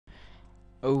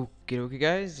Okay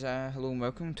guys, hello and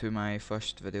welcome to my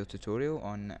first video tutorial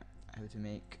on how to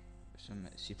make some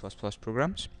C++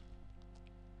 programs.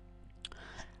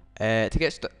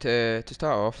 To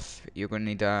start off, you're going to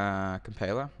need a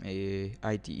compiler, a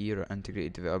IDE or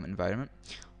Integrated Development Environment,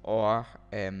 or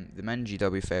the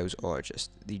min.gw files, or just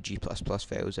the G++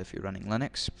 files if you're running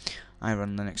Linux. I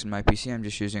run Linux on my PC. I'm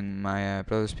just using my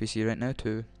brother's PC right now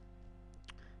to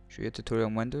show you a tutorial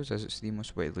on Windows, as it's the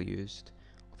most widely used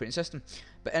operating system.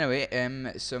 But anyway,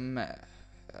 some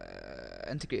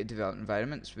integrated development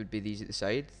environments would be these at the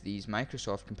side, these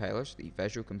Microsoft compilers, the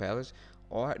Visual compilers,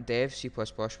 or Dev C++,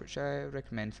 which I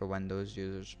recommend for Windows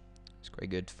users. It's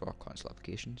quite good for console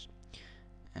applications.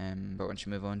 But once you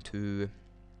move on to,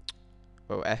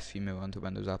 well, if you move on to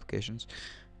Windows applications,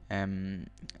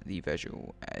 the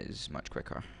Visual is much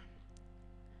quicker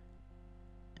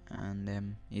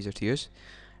and easier to use.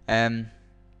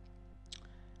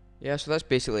 Yeah, so that's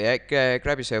basically it.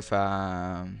 Grab yourself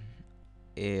a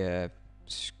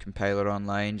compiler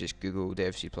online. Just Google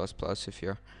Dev C++ if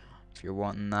you're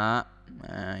wanting that,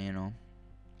 you know,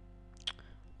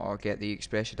 or get the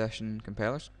Express Edition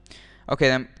compilers. Okay,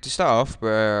 then to start off,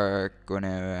 we're going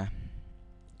to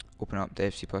open up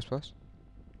Dev C++. This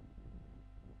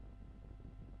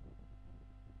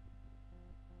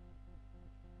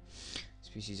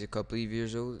PC is a couple of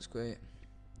years old. It's quite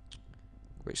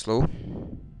slow.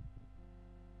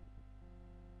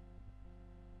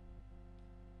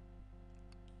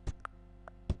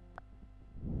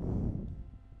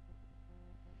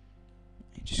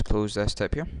 Just close this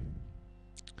tab here.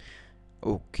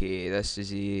 Okay, this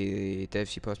is the Dev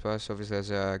C++. Obviously,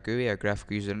 there's a GUI, a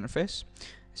graphical user interface.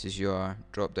 This is your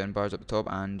drop-down bars at the top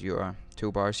and your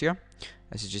toolbars here.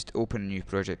 This is just open a new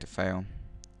project file.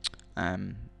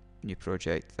 New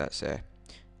project. That's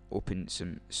open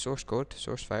some source code,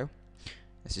 source file.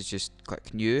 This is just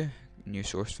click new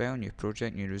source file, new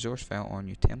project, new resource file, or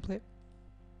new template.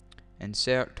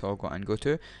 Insert, toggle, and go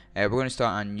to. We're going to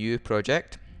start a new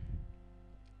project.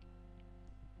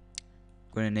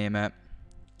 Going to name it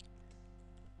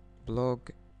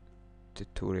blog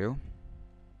tutorial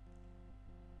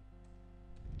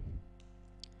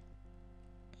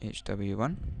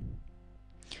HW1,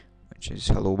 which is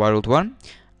Hello World 1,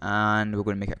 and we're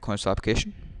going to make it a console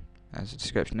application, as the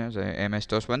description is, a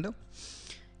MS-DOS window.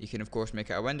 You can of course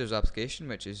make it a Windows application,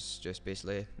 which is just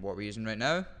basically what we're using right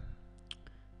now.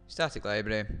 Static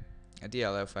library, a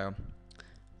DLL file,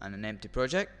 and an empty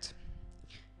project.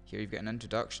 Here you've got an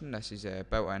introduction. This is a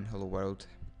built-in Hello World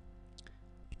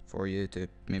for you to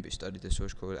maybe study the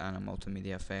source code, and a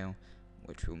multimedia file,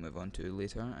 which we'll move on to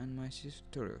later in my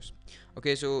tutorials.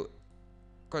 Okay, so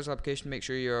console application, make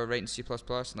sure you're writing C++,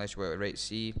 unless you want to write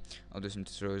C. I'll do some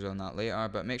tutorials on that later,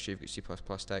 but make sure you've got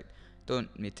C++ stacked.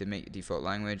 Don't need to make your default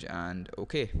language, and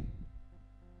okay.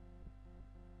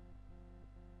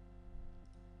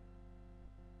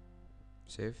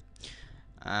 Save.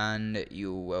 And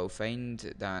you will find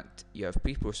that you have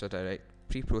preprocessor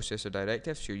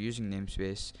directives. You're using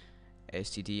namespace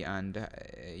std and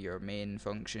your main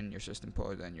function, your system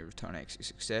pod, and your return exit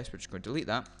success. We're just going to delete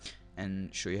that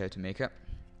and show you how to make it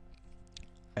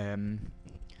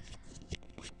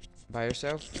by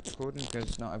yourself coding,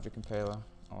 because not every compiler,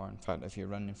 or in fact if you're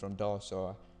running from DOS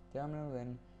or terminal,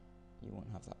 then you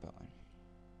won't have that built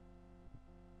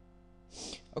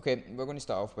in. Okay, we're going to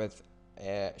start off with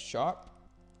sharp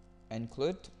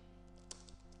include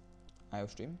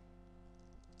IOStream,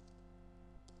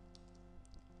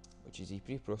 which is a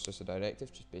preprocessor directive,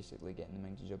 just basically getting the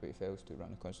min.gw files to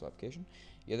run a console application.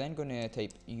 You're then going to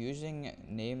type using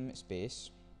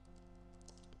namespace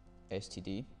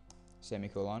std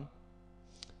semicolon,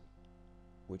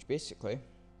 which basically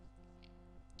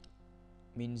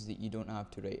means that you don't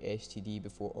have to write std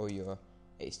before all your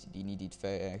std needed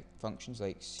functions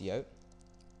like cout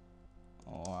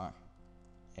or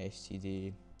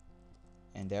std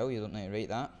endl. You don't need to write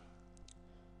that.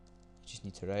 You just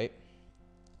need to write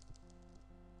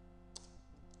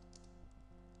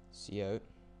cout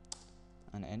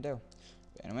and endl.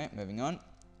 But anyway, moving on,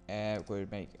 we're going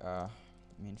to make a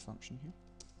main function here.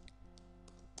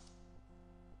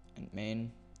 And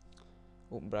main,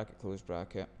 open bracket, close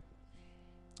bracket,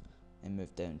 and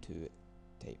move down to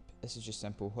type. This is just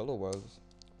simple hello world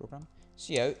program.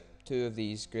 Cout, two of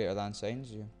these greater than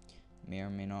signs, you may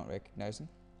or may not recognize them.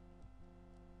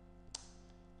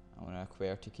 I want to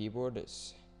QWERTY keyboard,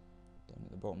 it's down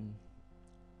at the bottom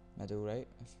middle right,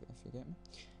 if you get me.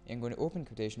 I'm going to open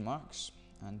quotation marks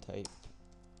and type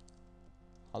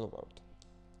hello world,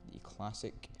 the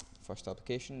classic first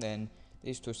application. Then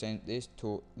these two signs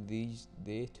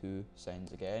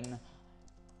again,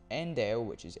 endl,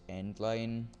 which is end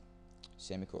line,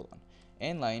 semicolon.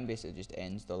 End line basically just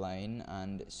ends the line,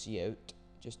 and cout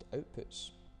just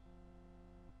outputs.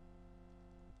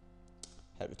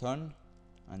 Hit return,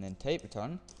 and then type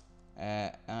return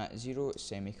at 0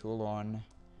 semicolon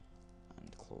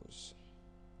and close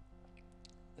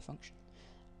the function.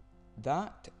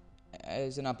 That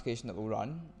is an application that will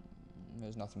run.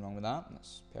 There's nothing wrong with that.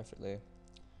 That's perfectly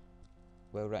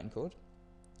well written code.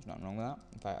 There's nothing wrong with that.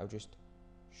 In fact, I'll just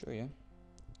show you.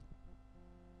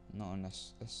 Not on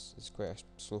this. This is quite a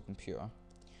slow computer.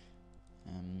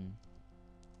 I don't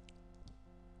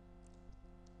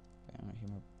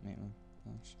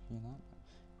hear that.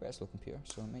 Quite a slow computer,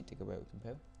 so it might take a while to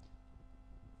compile.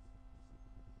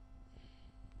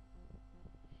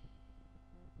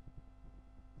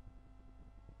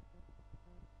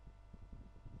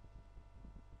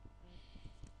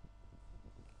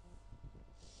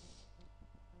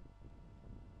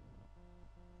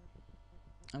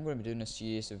 I'm going to be doing a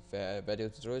series of video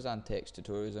tutorials and text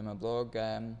tutorials on my blog,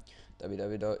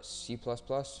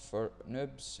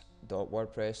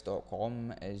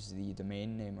 www.cplusfornoobs.wordpress.com is the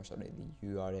domain name, or sorry, the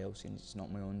URL, since it's not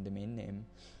my own domain name.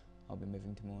 I'll be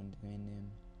moving to my own domain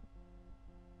name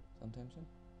sometime soon.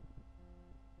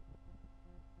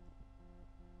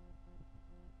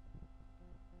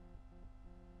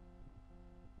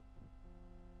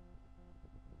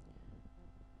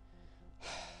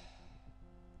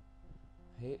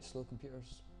 I hate slow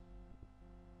computers.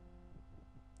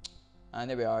 And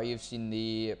there we are, you've seen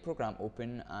the program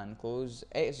open and close,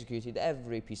 executed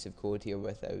every piece of code here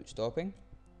without stopping.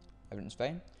 Everything's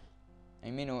fine.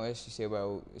 And you may notice, you say,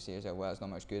 well, it's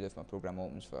not much good if my program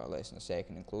opens for less than a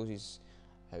second and closes.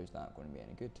 How's that going to be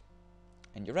any good?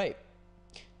 And you're right.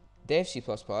 Dev C++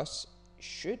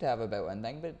 should have a built-in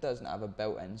thing, but it doesn't have a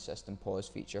built-in system pause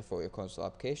feature for your console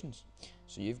applications.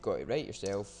 So you've got to write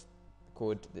yourself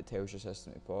code that tells your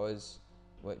system to pause,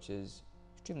 which is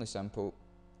extremely simple.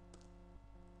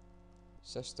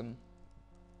 System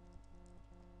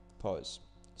pause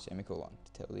semicolon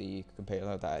to tell the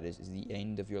compiler that is the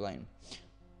end of your line.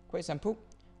 Quite simple.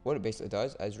 What it basically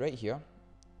does is right here,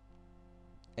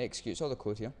 it executes all the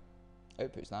code here,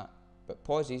 outputs that, but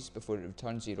pauses before it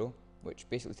returns 0, which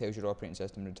basically tells your operating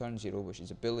system return 0, which is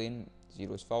a boolean,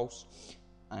 0 is false,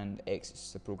 and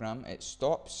exits the program. It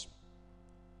stops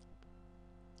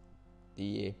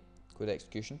the code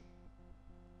execution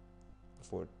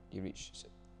before you reach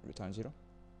return 0.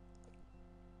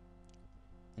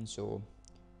 And so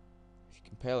if you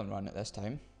compile and run it this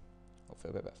time,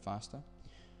 hopefully a bit faster.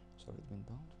 Sorry, it's been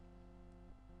built.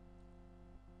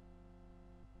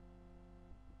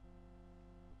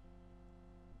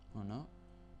 Or not.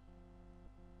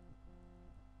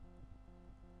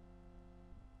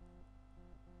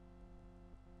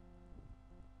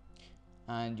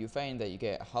 And you find that you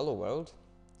get hello world,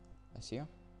 this here.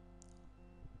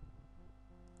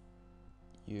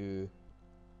 The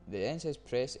then says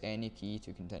press any key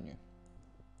to continue.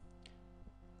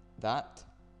 That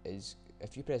is,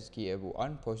 if you press the key, it will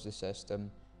unpause the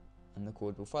system and the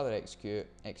code will further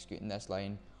executing this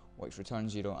line, which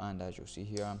returns 0, and as you'll see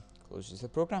here, closes the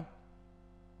program.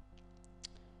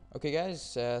 Okay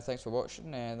guys, thanks for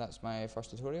watching. That's my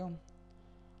first tutorial.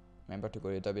 Remember to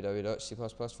go to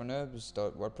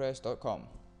www.cplusfornoobs.wordpress.com.